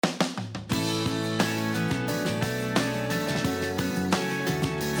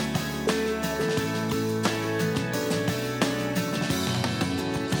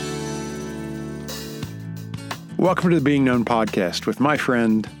Welcome to the Being Known podcast with my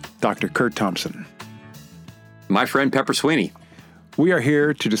friend, Dr. Kurt Thompson. My friend, Pepper Sweeney. We are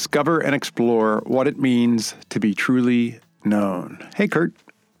here to discover and explore what it means to be truly known. Hey, Kurt.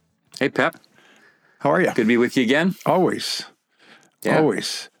 Hey, Pep. How are you? Good to be with you again. Always. Yeah.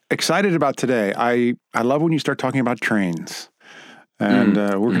 Always. Excited about today. I love when you start talking about trains. And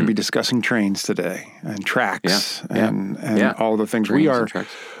we're going to be discussing trains today and tracks and all the things. Trains we are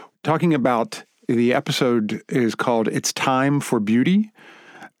tracks. Talking about, the episode is called It's Time for Beauty.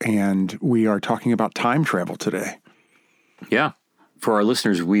 And we are talking about time travel today. Yeah. For our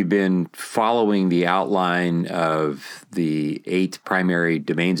listeners, we've been following the outline of the 8 primary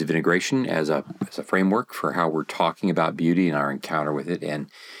domains of integration as a framework for how we're talking about beauty and our encounter with it. And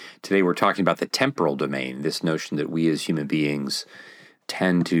today we're talking about the temporal domain, this notion that we as human beings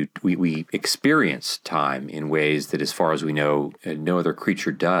we experience time in ways that, as far as we know, no other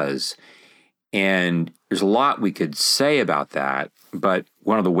creature does. And there's a lot we could say about that, but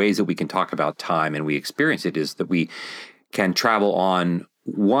one of the ways that we can talk about time and we experience it is that we can travel on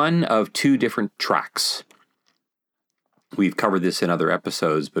one of 2 different tracks. We've covered this in other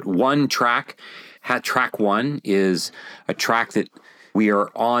episodes, but one track, track 1, is a track that we are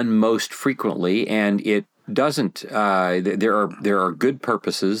on most frequently, and it doesn't, there are good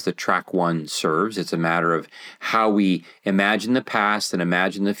purposes that track 1 serves. It's a matter of how we imagine the past and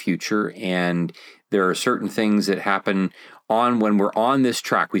imagine the future, and there are certain things that happen when we're on this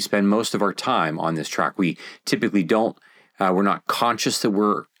track. We spend most of our time on this track. We typically don't, we're not conscious that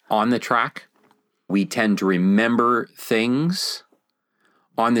we're on the track. We tend to remember things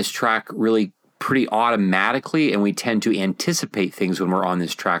on this track really pretty automatically, and we tend to anticipate things when we're on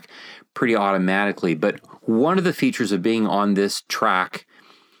this track pretty automatically. But one of the features of being on this track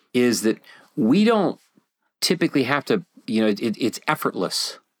is that we don't typically have to, it's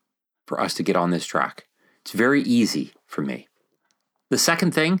effortless for us to get on this track. It's very easy for me. The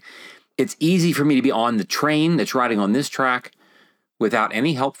second thing, it's easy for me to be on the train that's riding on this track without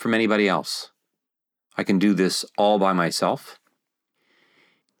any help from anybody else. I can do this all by myself.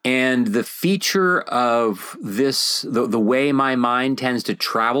 And the feature of this, the way my mind tends to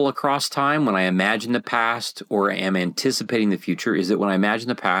travel across time when I imagine the past or am anticipating the future, is that when I imagine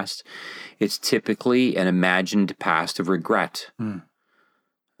the past, it's typically an imagined past of regret.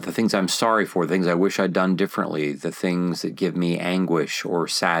 The things I'm sorry for, the things I wish I'd done differently, the things that give me anguish or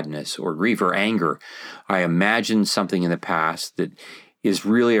sadness or grief or anger. I imagine something in the past that is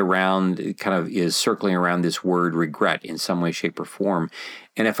really is circling around this word regret in some way, shape, or form.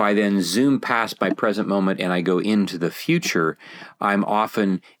 And if I then zoom past my present moment and I go into the future, I'm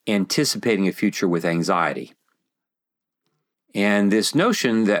often anticipating a future with anxiety. And this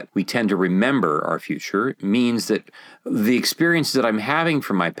notion that we tend to remember our future means that the experiences that I'm having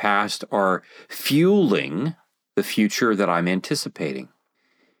from my past are fueling the future that I'm anticipating.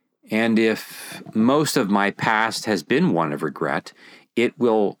 And if most of my past has been one of regret, it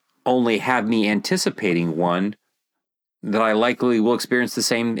will only have me anticipating one that I likely will experience the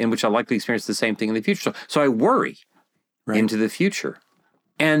same, in which I likely experience the same thing in the future. So I worry into the future.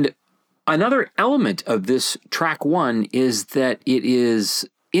 And another element of this track 1 is that it is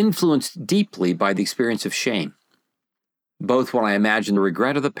influenced deeply by the experience of shame, both when I imagine the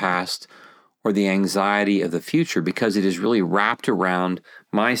regret of the past or the anxiety of the future, because it is really wrapped around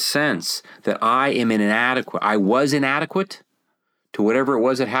my sense that I am inadequate. I was inadequate to whatever it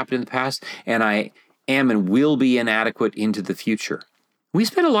was that happened in the past, and I am and will be inadequate into the future. We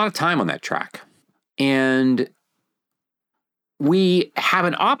spend a lot of time on that track, and we have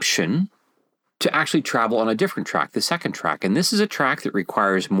an option to actually travel on a different track, the second track, and this is a track that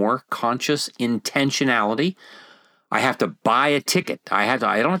requires more conscious intentionality. I have to buy a ticket. I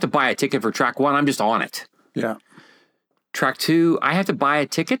don't have to buy a ticket for track 1, I'm just on it. Yeah. Track 2, I have to buy a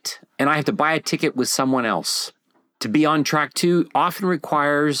ticket, and I have to buy a ticket with someone else. To be on track 2 often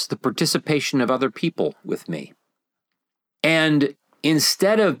requires the participation of other people with me. And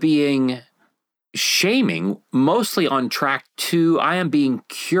instead of being shaming, mostly on track 2, I am being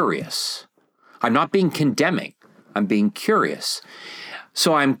curious. I'm not being condemning. I'm being curious.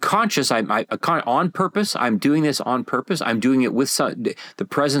 So I'm conscious. I'm on purpose. I'm doing this on purpose. I'm doing it with the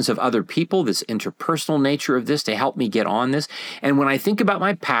presence of other people, this interpersonal nature of this to help me get on this. And when I think about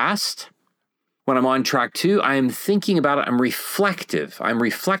my past, when I'm on track 2, I am thinking about it. I'm reflective. I'm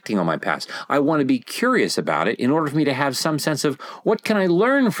reflecting on my past. I want to be curious about it in order for me to have some sense of what can I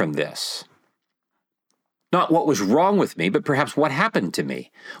learn from this? Not what was wrong with me, but perhaps what happened to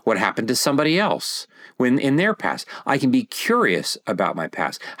me, what happened to somebody else when in their past. I can be curious about my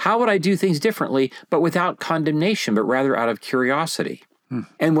past. How would I do things differently, but without condemnation, but rather out of curiosity?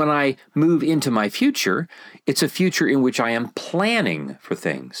 And when I move into my future, it's a future in which I am planning for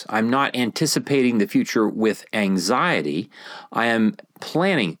things. I'm not anticipating the future with anxiety. I am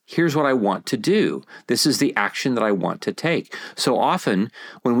planning. Here's what I want to do. This is the action that I want to take. So often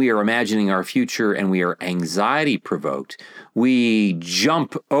when we are imagining our future and we are anxiety provoked, we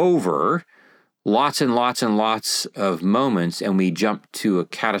jump over lots and lots and lots of moments, and we jump to a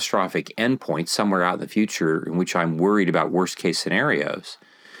catastrophic endpoint somewhere out in the future in which I'm worried about worst case scenarios.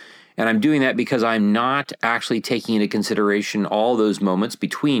 And I'm doing that because I'm not actually taking into consideration all those moments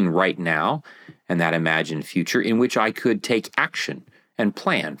between right now and that imagined future in which I could take action and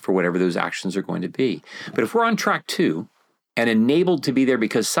plan for whatever those actions are going to be. But if we're on track 2 and enabled to be there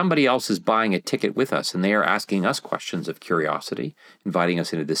because somebody else is buying a ticket with us and they are asking us questions of curiosity, inviting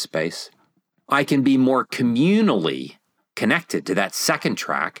us into this space, I can be more communally connected to that second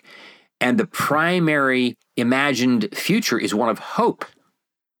track, and the primary imagined future is one of hope.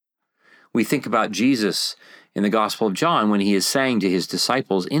 We think about Jesus in the Gospel of John when he is saying to his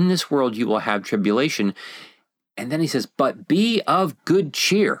disciples, in this world you will have tribulation, and then he says, but be of good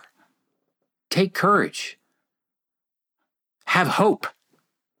cheer. Take courage. Have hope,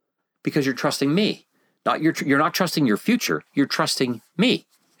 because you're trusting me. You're not trusting your future, you're trusting me.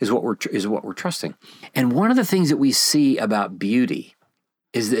 Is what we're trusting. And one of the things that we see about beauty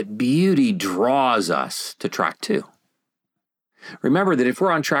is that beauty draws us to track 2. Remember that if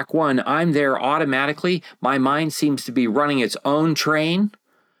we're on track 1, I'm there automatically. My mind seems to be running its own train.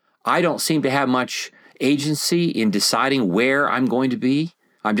 I don't seem to have much agency in deciding where I'm going to be.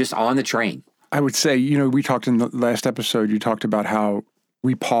 I'm just on the train. I would say, we talked in the last episode, you talked about how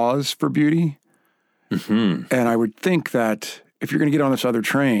we pause for beauty. Mm-hmm. And I would think that if you're going to get on this other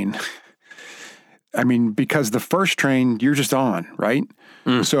train, because the first train you're just on, right?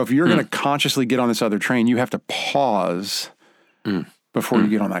 So if you're going to consciously get on this other train, you have to pause before you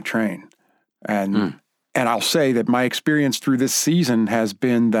get on that train. And I'll say that my experience through this season has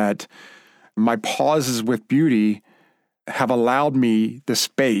been that my pauses with beauty have allowed me the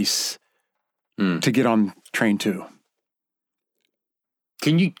space to get on train 2.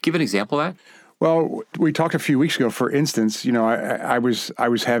 Can you give an example of that? Well, we talked a few weeks ago, for instance, I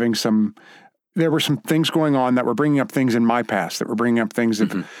was having there were some things going on that were bringing up things in my past, that were bringing up things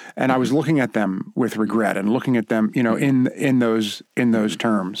that, and I was looking at them with regret and looking at them, in those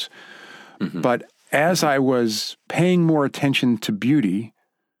terms. But as I was paying more attention to beauty,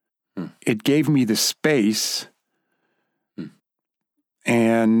 it gave me the space,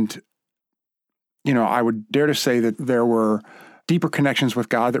 and, I would dare to say that there were deeper connections with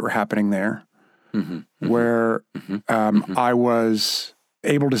God that were happening there. Where I was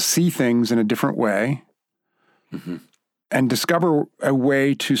able to see things in a different way and discover a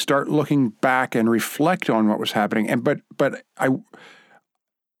way to start looking back and reflect on what was happening. And but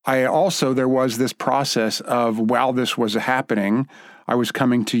I also, there was this process of, while this was happening, I was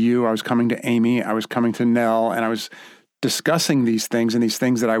coming to you, I was coming to Amy, I was coming to Nell, and I was discussing these things and these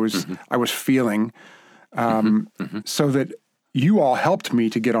things that I was feeling, so that you all helped me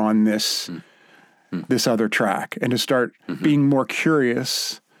to get on this other track and to start being more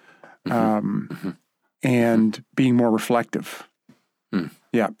curious and being more reflective.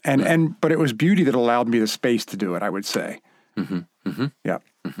 Yeah. But it was beauty that allowed me the space to do it, I would say. Yeah.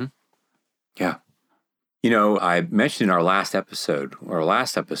 Yeah. I mentioned in our last episode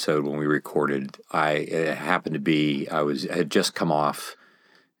when we recorded, I had just come off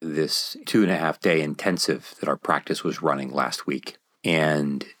this 2.5-day intensive that our practice was running last week.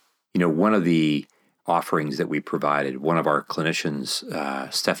 And, one of the offerings that we provided, one of our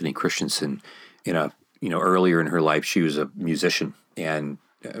clinicians, Stephanie Christensen, earlier in her life, she was a musician and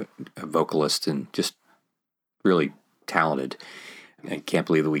a vocalist and just really talented. I can't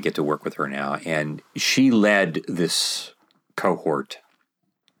believe that we get to work with her now. And she led this cohort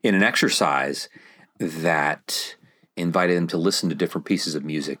in an exercise that invited them to listen to different pieces of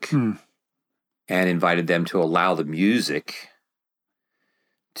music and invited them to allow the music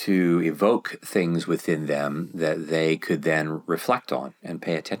to evoke things within them that they could then reflect on and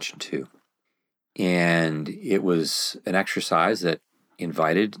pay attention to. And it was an exercise that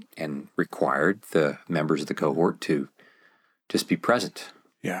invited and required the members of the cohort to just be present.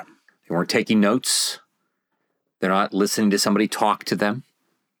 Yeah. They weren't taking notes. They're not listening to somebody talk to them.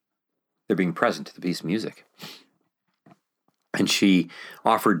 They're being present to the piece of music. And she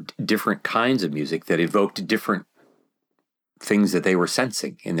offered different kinds of music that evoked different things that they were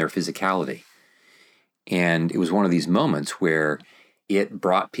sensing in their physicality. And it was one of these moments where it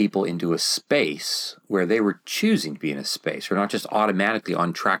brought people into a space where they were choosing to be in a space, or not just automatically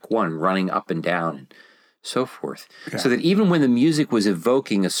on track 1, running up and down and so forth. Yeah. So that even when the music was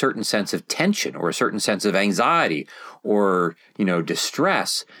evoking a certain sense of tension or a certain sense of anxiety or,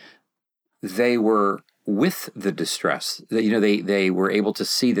 distress, they were with the distress. They were able to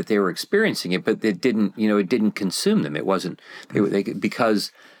see that they were experiencing it, but it didn't consume them. It wasn't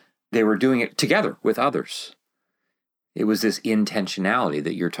because they were doing it together with others. It was this intentionality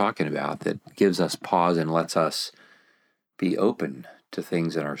that you're talking about that gives us pause and lets us be open to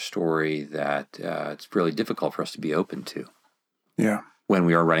things in our story that it's really difficult for us to be open to. Yeah. When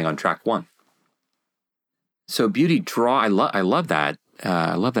we are running on track one. So beauty draw, I love that.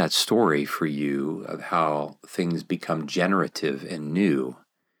 I love that story for you of how things become generative and new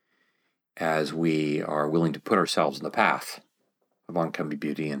as we are willing to put ourselves in the path of oncoming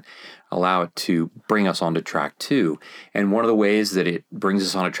beauty and allow it to bring us onto track two. And one of the ways that it brings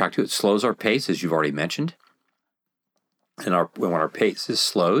us onto track two, it slows our pace, as you've already mentioned. And when our pace is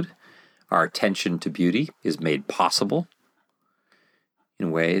slowed, our attention to beauty is made possible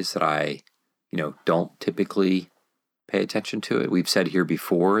in ways that I, don't typically pay attention to it. We've said here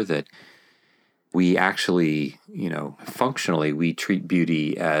before that we actually, functionally, we treat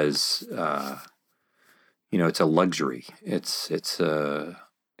beauty as, it's a luxury. It's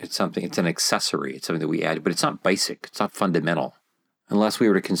something. It's an accessory. It's something that we add, but it's not basic. It's not fundamental, unless we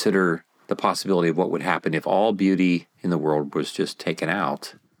were to consider the possibility of what would happen if all beauty in the world was just taken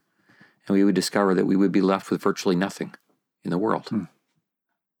out, and we would discover that we would be left with virtually nothing in the world.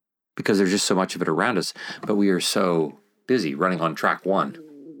 Because there's just so much of it around us, but we are so busy running on track one,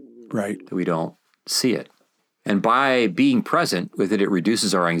 right, that we don't see it. And by being present with it, it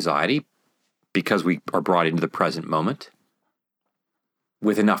reduces our anxiety because we are brought into the present moment.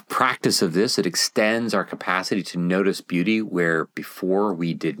 With enough practice of this, it extends our capacity to notice beauty where before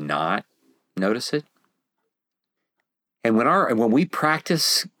we did not notice it. And when we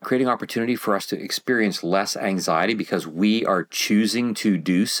practice creating opportunity for us to experience less anxiety because we are choosing to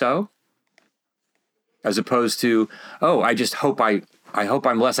do so, as opposed to, I just hope I hope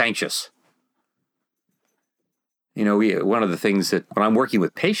I'm less anxious. One of the things that when I'm working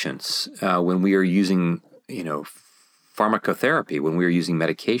with patients, when we are using, pharmacotherapy, when we are using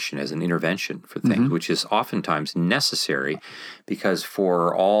medication as an intervention for things, which is oftentimes necessary because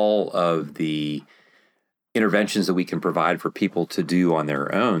for all of the interventions that we can provide for people to do on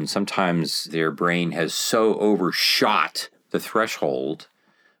their own, sometimes their brain has so overshot the threshold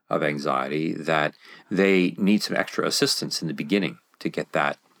of anxiety that they need some extra assistance in the beginning to get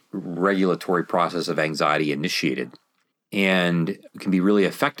that regulatory process of anxiety initiated, and can be really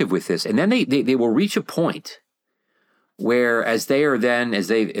effective with this. And then they will reach a point where when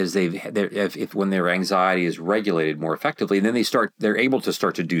their anxiety is regulated more effectively, and then they're able to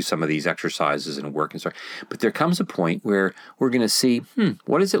start to do some of these exercises and work and start. But there comes a point where we're going to see,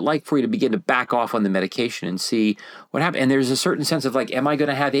 what is it like for you to begin to back off on the medication and see what happens? And there's a certain sense of am I going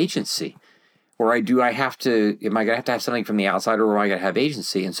to have agency? Or am I going to have something from the outside, or am I going to have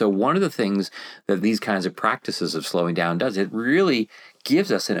agency? And so one of the things that these kinds of practices of slowing down does, it really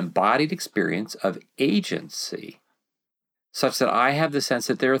gives us an embodied experience of agency, such that I have the sense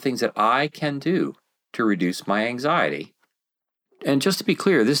that there are things that I can do to reduce my anxiety. And just to be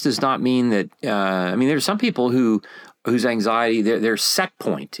clear, this does not mean that, there are some people whose anxiety, their set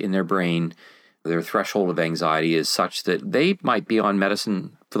point in their brain, their threshold of anxiety is such that they might be on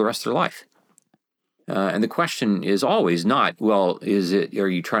medicine for the rest of their life. And the question is always not, are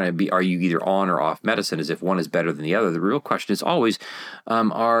you either on or off medicine as if one is better than the other? The real question is always,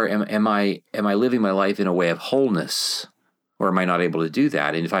 am I living my life in a way of wholeness? Or am I not able to do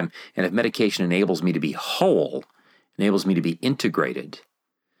that? And if medication enables me to be whole, enables me to be integrated,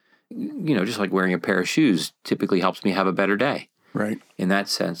 just like wearing a pair of shoes typically helps me have a better day. Right. In that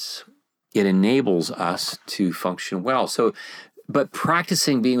sense, it enables us to function well. But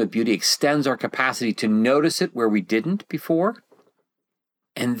practicing being with beauty extends our capacity to notice it where we didn't before.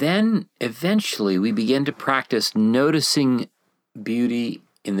 And then eventually we begin to practice noticing beauty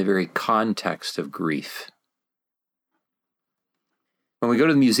in the very context of grief. When we go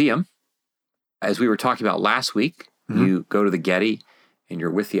to the museum, as we were talking about last week, you go to the Getty and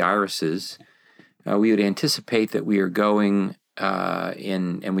you're with the irises, we would anticipate that we are going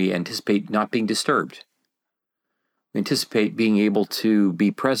and we anticipate not being disturbed. We anticipate being able to be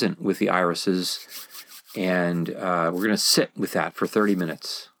present with the irises, and we're going to sit with that for 30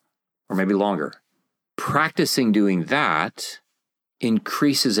 minutes or maybe longer. Practicing doing that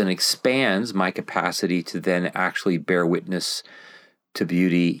increases and expands my capacity to then actually bear witness to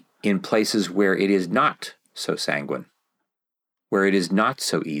beauty in places where it is not so sanguine, where it is not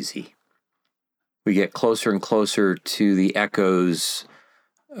so easy. We get closer and closer to the echoes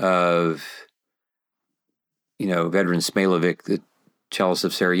of Vedran Smilovic, the cellist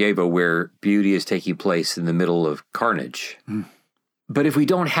of Sarajevo, where beauty is taking place in the middle of carnage. Mm. But if we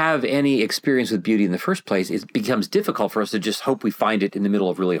don't have any experience with beauty in the first place, it becomes difficult for us to just hope we find it in the middle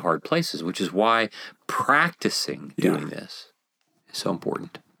of really hard places, which is why practicing doing this is so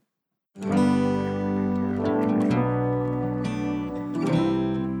important.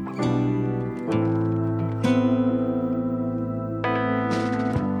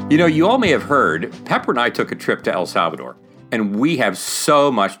 You all may have heard, Pepper and I took a trip to El Salvador, and we have so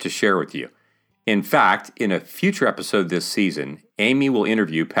much to share with you. In fact, in a future episode this season, Amy will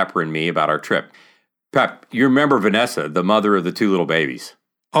interview Pepper and me about our trip. Pep, you remember Vanessa, the mother of the 2 little babies?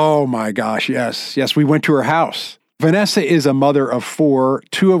 Oh my gosh, yes. Yes, we went to her house. Vanessa is a mother of 4,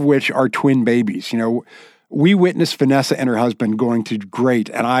 2 of which are twin babies. We witnessed Vanessa and her husband going to great,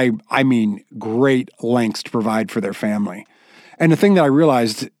 and I mean great lengths to provide for their family. And the thing that I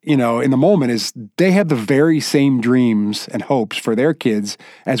realized, in the moment is they have the very same dreams and hopes for their kids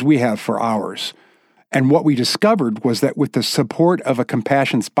as we have for ours. And what we discovered was that with the support of a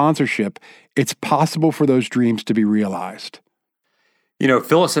compassion sponsorship, it's possible for those dreams to be realized.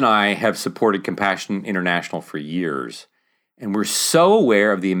 Phyllis and I have supported Compassion International for years, and we're so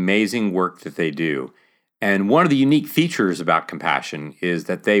aware of the amazing work that they do. And one of the unique features about Compassion is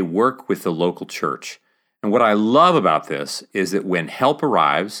that they work with the local church. And what I love about this is that when help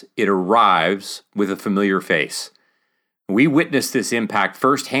arrives, it arrives with a familiar face. We witnessed this impact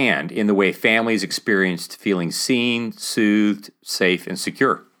firsthand in the way families experienced feeling seen, soothed, safe, and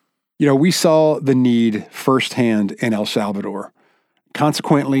secure. We saw the need firsthand in El Salvador.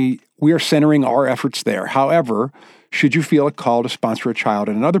 Consequently, we are centering our efforts there. However, should you feel a call to sponsor a child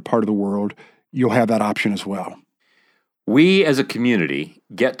in another part of the world, you'll have that option as well. We as a community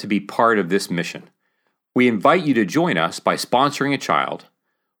get to be part of this mission. We invite you to join us by sponsoring a child.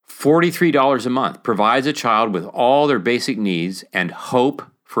 $43 a month provides a child with all their basic needs and hope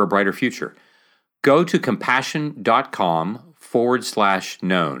for a brighter future. Go to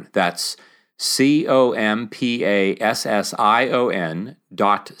compassion.com/known. That's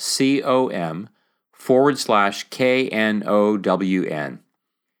COMPASSION.com/KNOWN.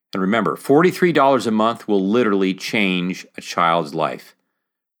 And remember, $43 a month will literally change a child's life.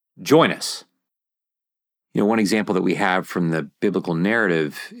 Join us. One example that we have from the biblical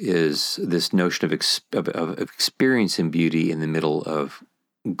narrative is this notion of experiencing beauty in the middle of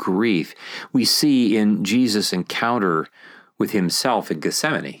grief. We see in Jesus' encounter with himself in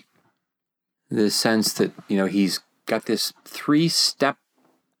Gethsemane the sense that, he's got this 3-step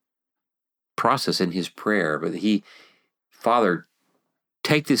process in his prayer. But Father,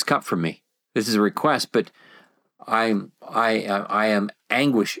 take this cup from me. This is a request, but I am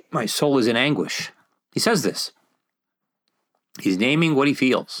anguish. My soul is in anguish. He says this. He's naming what he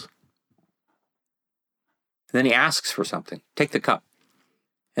feels. And then he asks for something. Take the cup.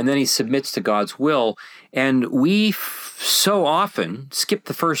 And then he submits to God's will. And we so often skip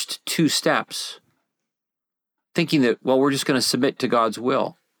the first 2 steps, thinking that, we're just going to submit to God's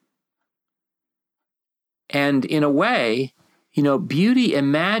will. And in a way, beauty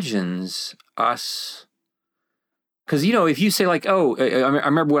imagines us. Because, if you say I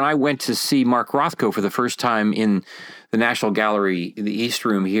remember when I went to see Mark Rothko for the first time in the National Gallery, in the East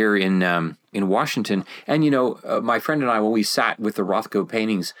Room here in Washington. And, my friend and I, when we sat with the Rothko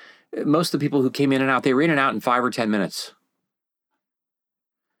paintings, most of the people who came in and out, they were in and out in 5 or 10 minutes.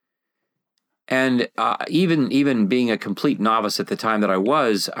 And even being a complete novice at the time that I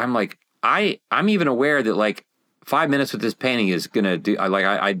was, I'm like, I'm even aware that 5 minutes with this painting is going to do,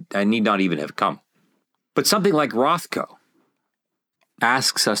 I need not even have come. But something like Rothko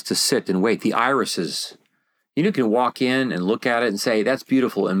asks us to sit and wait. The irises, you can walk in and look at it and say, that's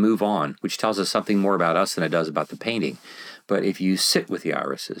beautiful, and move on, which tells us something more about us than it does about the painting. But if you sit with the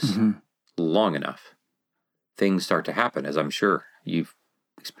irises long enough, things start to happen, as I'm sure you've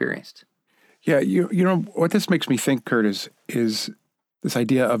experienced. Yeah, what this makes me think, Kurt, is this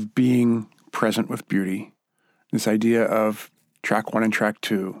idea of being present with beauty, this idea of track 1 and track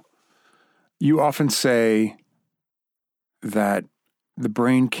 2. You often say that the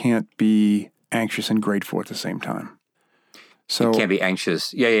brain can't be anxious and grateful at the same time. So it can't be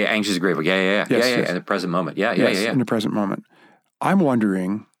anxious. Anxious and grateful. Yes. In the present moment. Yeah. In the present moment. I'm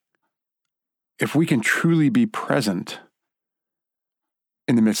wondering if we can truly be present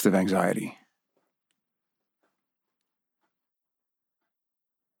in the midst of anxiety.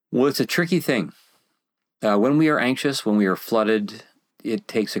 Well, it's a tricky thing. When we are anxious, when we are flooded, it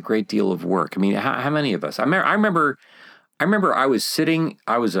takes a great deal of work. I mean, how many of us? I remember I was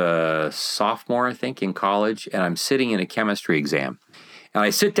a sophomore, I think, in college, and I'm sitting in a chemistry exam. And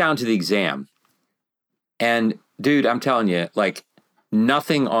I sit down to the exam, And dude, I'm telling you, like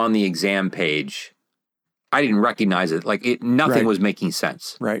nothing on the exam page, I didn't recognize it. Like nothing was making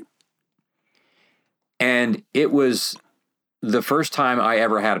sense. Right. And it was the first time I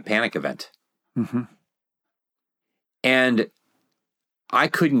ever had a panic event. Mm-hmm. And I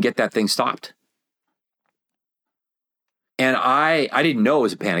couldn't get that thing stopped. And I didn't know it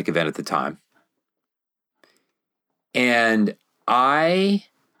was a panic event at the time. And I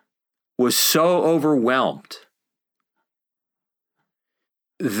was so overwhelmed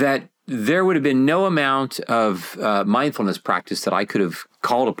that there would have been no amount of mindfulness practice that I could have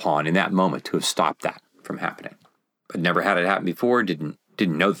called upon in that moment to have stopped that from happening. I'd never had it happen before, didn't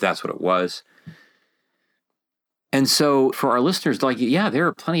know that that's what it was. And so for our listeners, like, yeah, there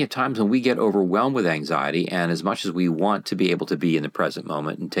are plenty of times when we get overwhelmed with anxiety, and as much as we want to be able to be in the present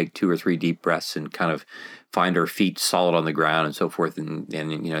moment and take 2 or 3 deep breaths and kind of find our feet solid on the ground and so forth, and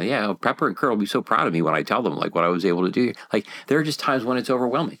you know, yeah, Pepper and Kurt will be so proud of me when I tell them like what I was able to do. Like there are just times when it's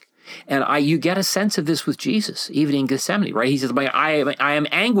overwhelming. And you get a sense of this with Jesus, even in Gethsemane, right? He says, I am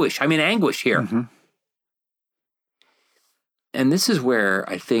anguish. I'm in anguish here. Mm-hmm. And this is where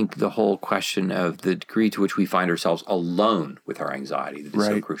I think the whole question of the degree to which we find ourselves alone with our anxiety that is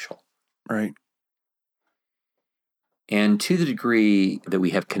so crucial. Right. And to the degree that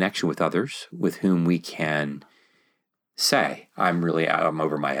we have connection with others with whom we can say, I'm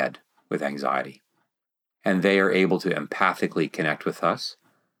over my head with anxiety, and they are able to empathically connect with us,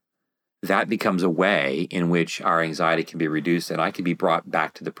 that becomes a way in which our anxiety can be reduced and I can be brought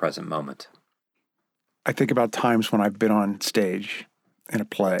back to the present moment. I think about times when I've been on stage in a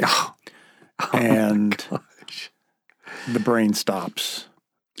play and the brain stops.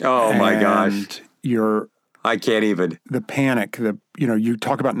 Oh my gosh. I can't even. The panic, you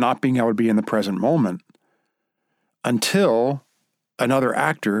talk about not being able to be in the present moment until another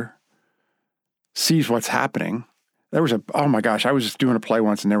actor sees what's happening. Oh my gosh, I was just doing a play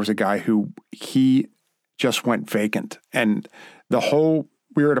once and there was a guy who he just went vacant. And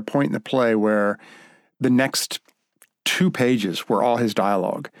we were at a point in the play where the next 2 pages were all his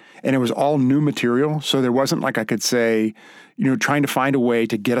dialogue, and it was all new material. So there wasn't like I could say, trying to find a way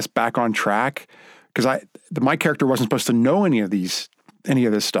to get us back on track, because my character wasn't supposed to know any of this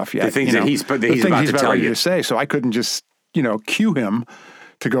stuff yet. The things that he's about to tell you to say. So I couldn't just cue him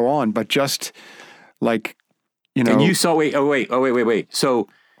to go on, but just like And you saw wait. So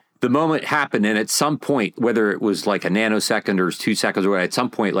the moment happened, and at some point, whether it was like a nanosecond or 2 seconds, or at some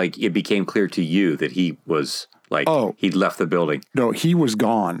point, like it became clear to you that he was like, he'd left the building. No, he was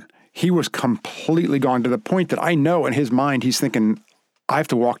gone. He was completely gone, to the point that I know in his mind, he's thinking, I have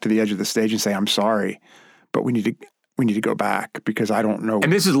to walk to the edge of the stage and say, I'm sorry, but we need to go back because I don't know.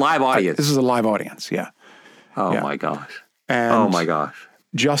 And this is live audience. This is a live audience. Yeah. My gosh. And oh my gosh.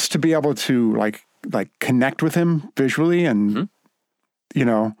 Just to be able to like connect with him visually and,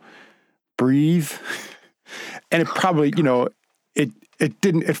 breathe. And it probably,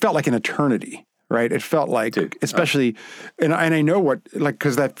 it felt like an eternity, right? It felt like, especially, and I know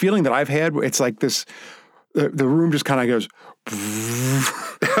because that feeling that I've had, it's like this, the room just kind of goes,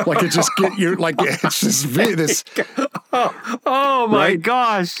 like it just it's just this. Oh my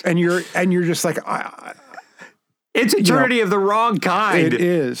gosh. And you're just like, it's eternity of the wrong kind. It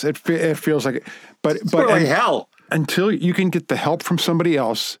is. It feels like it. But like hell. Until you can get the help from somebody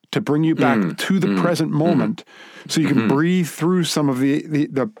else to bring you back to the present moment, so you can breathe through some of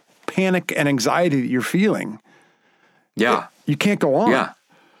the panic and anxiety that you're feeling. Yeah. You can't go on.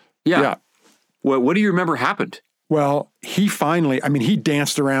 Yeah. Well, what do you remember happened? Well, he finally, he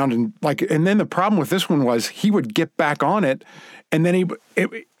danced around and then the problem with this one was he would get back on it, and then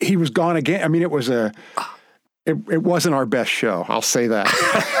he was gone again. It was it wasn't our best show. I'll say that.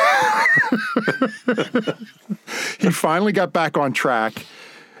 He finally got back on track,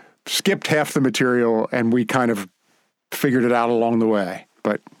 skipped half the material, and we kind of figured it out along the way.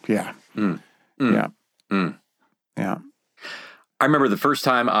 But yeah. Yeah. I remember the first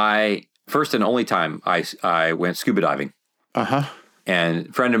and only time I went scuba diving. Uh-huh. And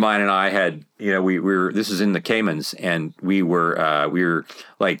a friend of mine and I had, we were, this is in the Caymans, and we were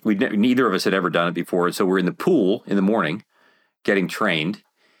like, neither of us had ever done it before. So we're in the pool in the morning getting trained.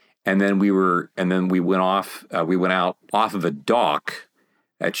 And then we went out off of a dock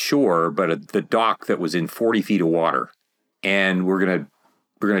at shore, but the dock that was in 40 feet of water. And we're going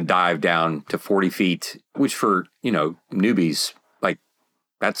to dive down to 40 feet, which for, newbies, like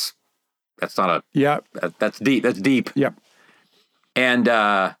that's not that's deep. That's deep. Yep. And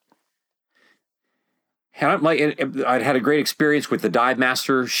I'd had a great experience with the dive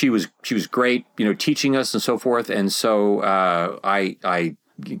master. She was great, teaching us and so forth. And so I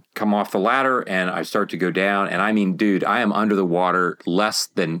come off the ladder and I start to go down. And I mean, dude, I am under the water less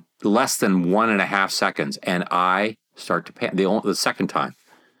than 1.5 seconds. And I start to panic the second time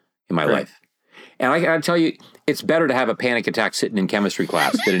in my life. And I gotta tell you, it's better to have a panic attack sitting in chemistry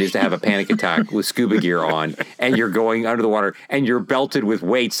class than it is to have a panic attack with scuba gear on and you're going under the water and you're belted with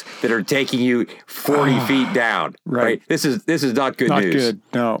weights that are taking you 40 feet down. Right. This is not good news. Not good.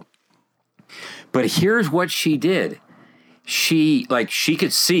 No. But here's what she did. She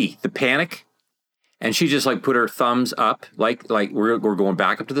could see the panic, and she just put her thumbs up, like we're going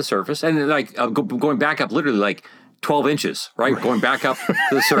back up to the surface, and going back up literally 12 inches, right? Going back up to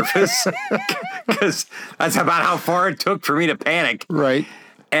the surface, because that's about how far it took for me to panic. Right.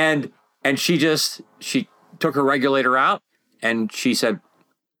 And she took her regulator out, and she said,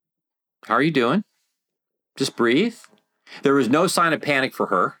 "How are you doing? Just breathe." There was no sign of panic for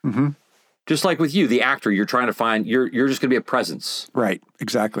her. Mm-hmm. Just like with you, the actor, you're trying to find, you're just going to be a presence. Right,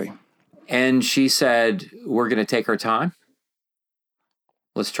 exactly. And she said, "We're going to take our time.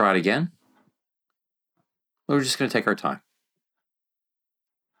 Let's try it again. We're just going to take our time."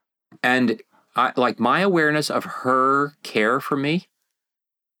 And my awareness of her care for me,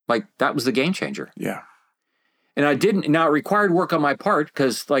 that was the game changer. Yeah. And now it required work on my part,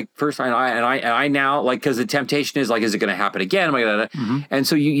 because first I now, because the temptation is is it going to happen again? Am I gonna? Mm-hmm. And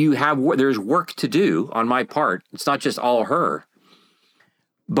so there's work to do on my part. It's not just all her,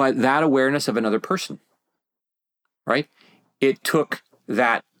 but that awareness of another person, right? It took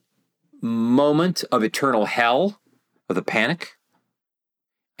that moment of eternal hell, of the panic,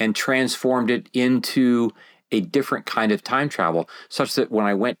 and transformed it into a different kind of time travel, such that when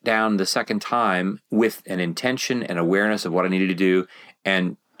I went down the second time with an intention and awareness of what I needed to do,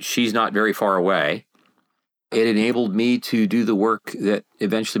 and she's not very far away, it enabled me to do the work that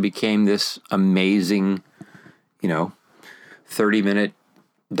eventually became this amazing, 30-minute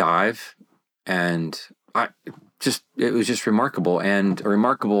dive. And it was just remarkable, and a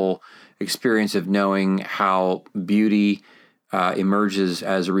remarkable experience of knowing how beauty emerges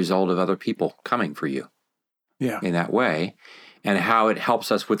as a result of other people coming for you. Yeah. In that way, and how it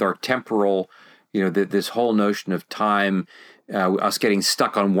helps us with our temporal, this whole notion of time, us getting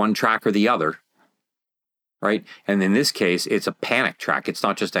stuck on one track or the other, right? And in this case, it's a panic track. It's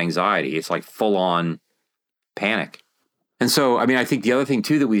not just anxiety. It's full on panic. And so, I think the other thing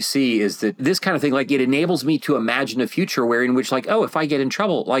too that we see is that this kind of thing, it enables me to imagine a future in which if I get in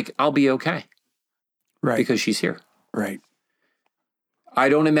trouble, I'll be okay. Right. Because she's here. Right. I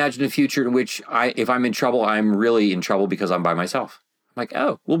don't imagine a future in which if I'm in trouble, I'm really in trouble because I'm by myself. I'm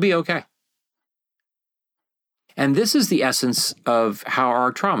we'll be okay. And this is the essence of how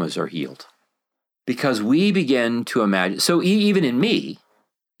our traumas are healed. Because we begin to imagine, so even in me,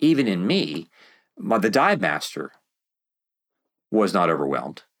 the dive master was not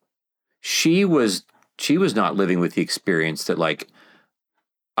overwhelmed. She was not living with the experience that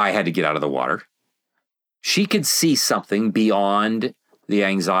I had to get out of the water. She could see something beyond the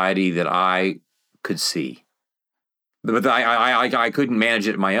anxiety that I could see. But I couldn't manage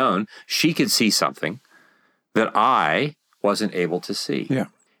it on my own. She could see something that I wasn't able to see. Yeah.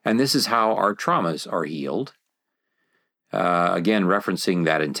 And this is how our traumas are healed. Again, referencing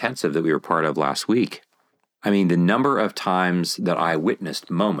that intensive that we were part of last week. The number of times that I witnessed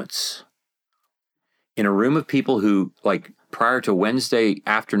moments in a room of people who, prior to Wednesday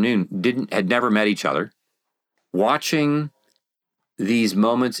afternoon, had never met each other, watching these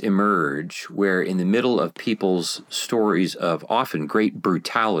moments emerge where in the middle of people's stories of often great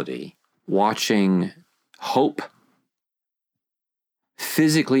brutality, watching hope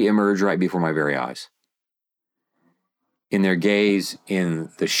physically emerge right before my very eyes. In their gaze, in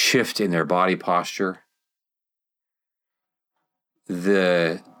the shift in their body posture,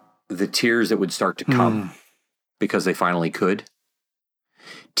 the tears that would start to come because they finally could.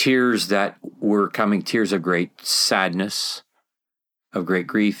 Tears that were coming, tears of great sadness, of great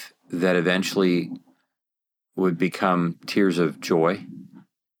grief, that eventually would become tears of joy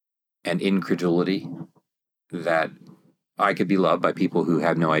and incredulity that I could be loved by people who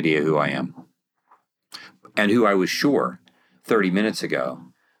have no idea who I am. And who I was sure 30 minutes ago,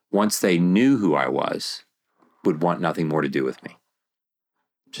 once they knew who I was, would want nothing more to do with me.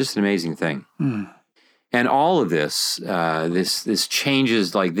 Just an amazing thing. And all of this, this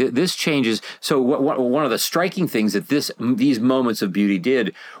changes, this changes. So one of the striking things that these moments of beauty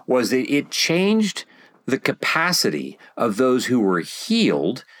did was that it changed the capacity of those who were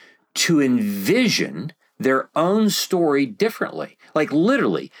healed to envision their own story differently.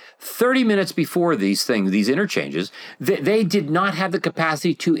 Literally, 30 minutes before these interchanges, they did not have the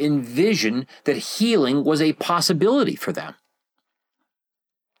capacity to envision that healing was a possibility for them.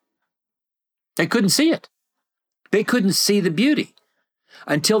 They couldn't see it. They couldn't see the beauty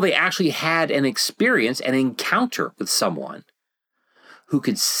until they actually had an experience, an encounter with someone who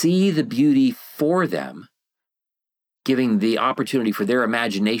could see the beauty for them, giving the opportunity for their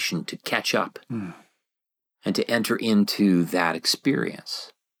imagination to catch up and to enter into that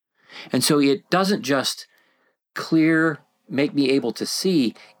experience. And so it doesn't just make me able to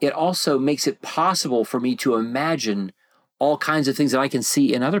see, it also makes it possible for me to imagine all kinds of things that I can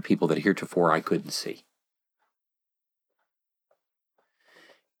see in other people that heretofore I couldn't see.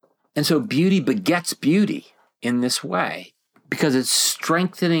 And so beauty begets beauty in this way because it's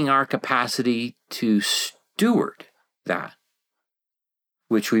strengthening our capacity to steward that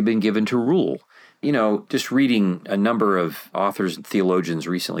which we've been given to rule. You know, just reading a number of authors and theologians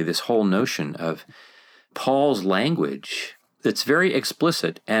recently, this whole notion of Paul's language that's very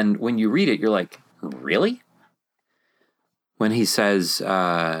explicit. And when you read it, you're like, really? When he says,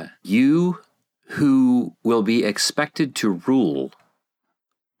 you who will be expected to rule,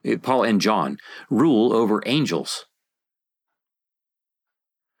 Paul and John, rule over angels.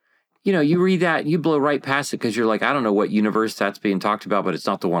 You know, you read that, you blow right past it because you're like, I don't know what universe that's being talked about, but it's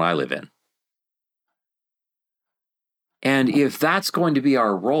not the one I live in. And if that's going to be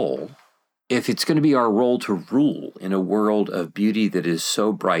our role, if it's going to be our role to rule in a world of beauty that is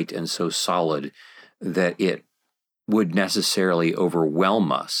so bright and so solid that it would necessarily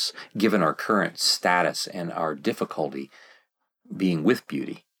overwhelm us, given our current status and our difficulty being with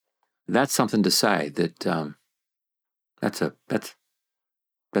beauty, that's something to say that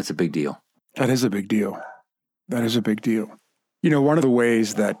that's a big deal. That is a big deal. That is a big deal. You know, one of the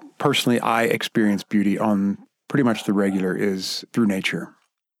ways that personally I experience beauty on pretty much the regular is through nature.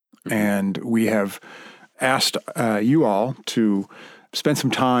 Mm-hmm. And we have asked you all to spend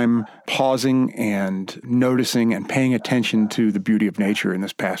some time pausing and noticing and paying attention to the beauty of nature in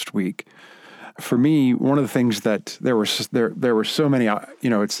this past week. For me, one of the things that there were so many, you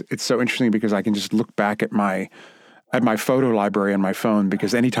know, it's so interesting because I can just look back at my photo library on my phone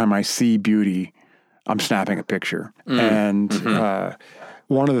because anytime I see beauty, I'm snapping a picture. And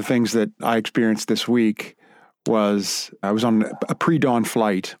one of the things that I experienced this week was I was on a pre-dawn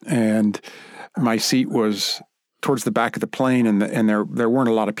flight and my seat was towards the back of the plane and there weren't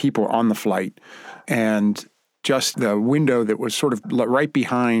a lot of people on the flight. And just the window that was sort of right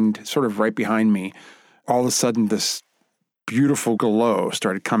behind me, all of a sudden this beautiful glow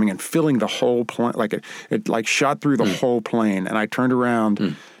started coming and filling the whole plane, like it shot through the whole plane. And I turned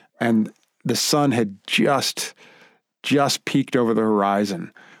around and the sun had just peeked over the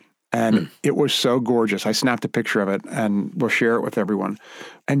horizon. And it was so gorgeous. I snapped a picture of it and we'll share it with everyone.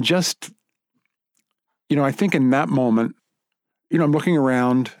 And just, you know, I think in that moment, you know, I'm looking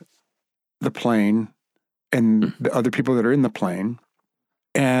around the plane and the other people that are in the plane,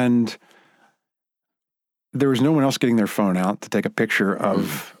 and there was no one else getting their phone out to take a picture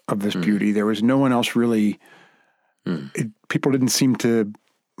of this beauty. There was no one else really, people didn't seem to,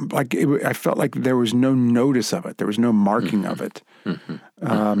 like, I felt like there was no notice of it. There was no marking of it.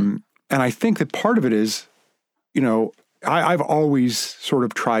 And I think that part of it is, you know, I've always sort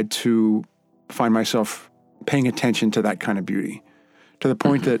of tried to find myself paying attention to that kind of beauty, to the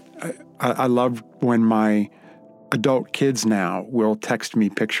point that I love when my adult kids now will text me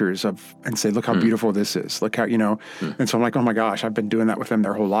pictures of and say, look how beautiful this is. Look how, you know, and so I'm like, oh my gosh, I've been doing that with them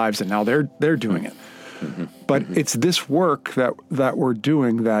their whole lives and now they're doing it. But it's this work that we're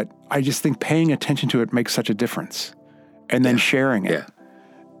doing that I just think paying attention to it makes such a difference. And then sharing it.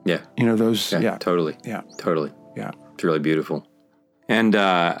 Yeah. You know, those, Totally. Yeah. Totally. Yeah. It's really beautiful. And,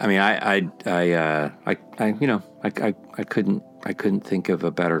 I mean, I couldn't think of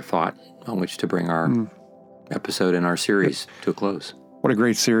a better thought on which to bring our episode in our series to a close. What a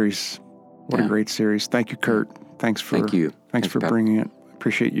great series. What a great series. Thank you, Kurt. Thanks for bringing it.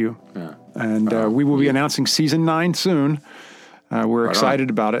 Appreciate you. Yeah. And we will be announcing season 9 soon. We're excited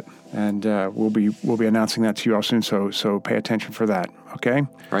about it, and we'll be announcing that to you all soon. So pay attention for that. Okay.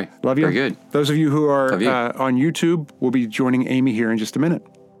 Right. Love you. Very good. Those of you who are on YouTube, we'll be joining Amy here in just a minute.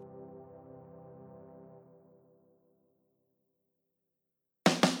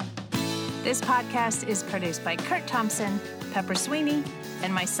 This podcast is produced by Kurt Thompson, Pepper Sweeney,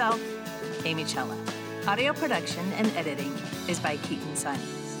 and myself, Amy Chella. Audio production and editing is by Keaton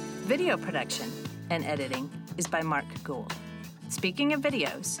Simons. Video production and editing is by Mark Gould. Speaking of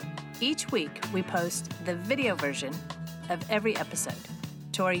videos, each week we post the video version of every episode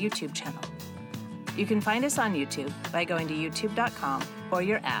to our YouTube channel. You can find us on YouTube by going to youtube.com or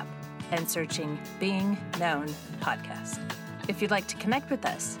your app and searching Being Known Podcast. If you'd like to connect with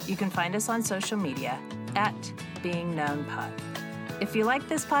us, you can find us on social media at Being Known Pod. If you like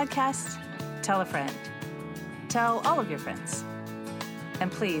this podcast, tell Tell a friend. Tell all of your friends.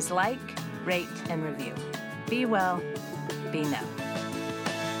 And please like, rate, and review. Be well, be known.